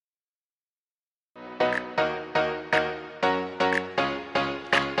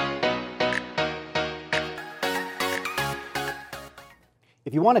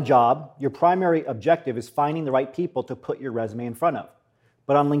If you want a job, your primary objective is finding the right people to put your resume in front of.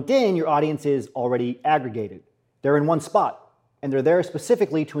 But on LinkedIn, your audience is already aggregated. They're in one spot, and they're there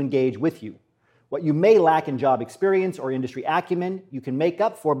specifically to engage with you. What you may lack in job experience or industry acumen, you can make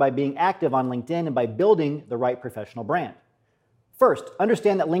up for by being active on LinkedIn and by building the right professional brand. First,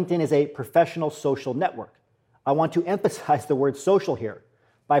 understand that LinkedIn is a professional social network. I want to emphasize the word social here.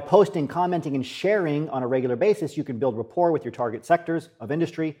 By posting, commenting, and sharing on a regular basis, you can build rapport with your target sectors of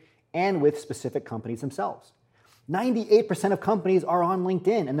industry and with specific companies themselves. 98% of companies are on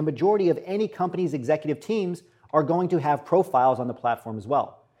LinkedIn, and the majority of any company's executive teams are going to have profiles on the platform as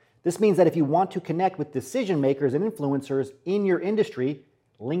well. This means that if you want to connect with decision makers and influencers in your industry,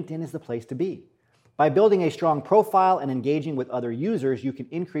 LinkedIn is the place to be. By building a strong profile and engaging with other users, you can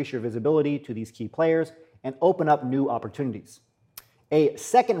increase your visibility to these key players and open up new opportunities. A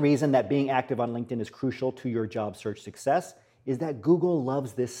second reason that being active on LinkedIn is crucial to your job search success is that Google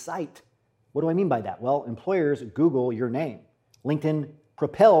loves this site. What do I mean by that? Well, employers Google your name. LinkedIn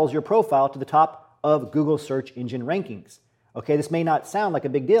propels your profile to the top of Google search engine rankings. Okay, this may not sound like a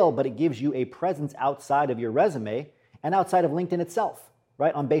big deal, but it gives you a presence outside of your resume and outside of LinkedIn itself,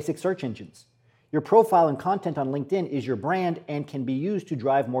 right, on basic search engines. Your profile and content on LinkedIn is your brand and can be used to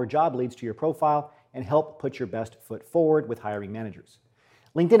drive more job leads to your profile and help put your best foot forward with hiring managers.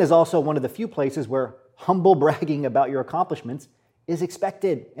 LinkedIn is also one of the few places where humble bragging about your accomplishments is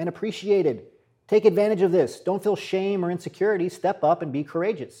expected and appreciated. Take advantage of this. Don't feel shame or insecurity. Step up and be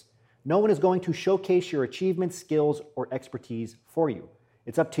courageous. No one is going to showcase your achievements, skills, or expertise for you.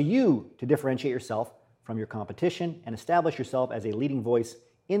 It's up to you to differentiate yourself from your competition and establish yourself as a leading voice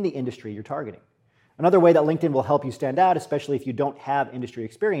in the industry you're targeting. Another way that LinkedIn will help you stand out, especially if you don't have industry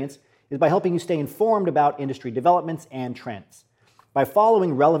experience, is by helping you stay informed about industry developments and trends. By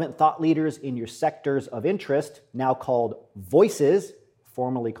following relevant thought leaders in your sectors of interest, now called voices,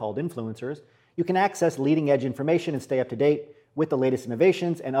 formerly called influencers, you can access leading-edge information and stay up to date with the latest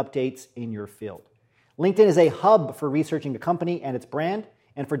innovations and updates in your field. LinkedIn is a hub for researching a company and its brand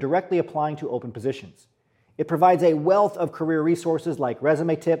and for directly applying to open positions. It provides a wealth of career resources like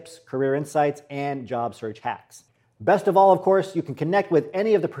resume tips, career insights, and job search hacks. Best of all, of course, you can connect with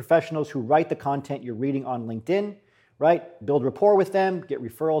any of the professionals who write the content you're reading on LinkedIn, right? Build rapport with them, get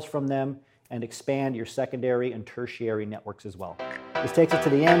referrals from them, and expand your secondary and tertiary networks as well. This takes us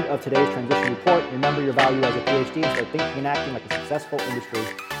to the end of today's transition report. Remember your value as a PhD and start thinking and acting like a successful industry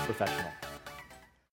professional.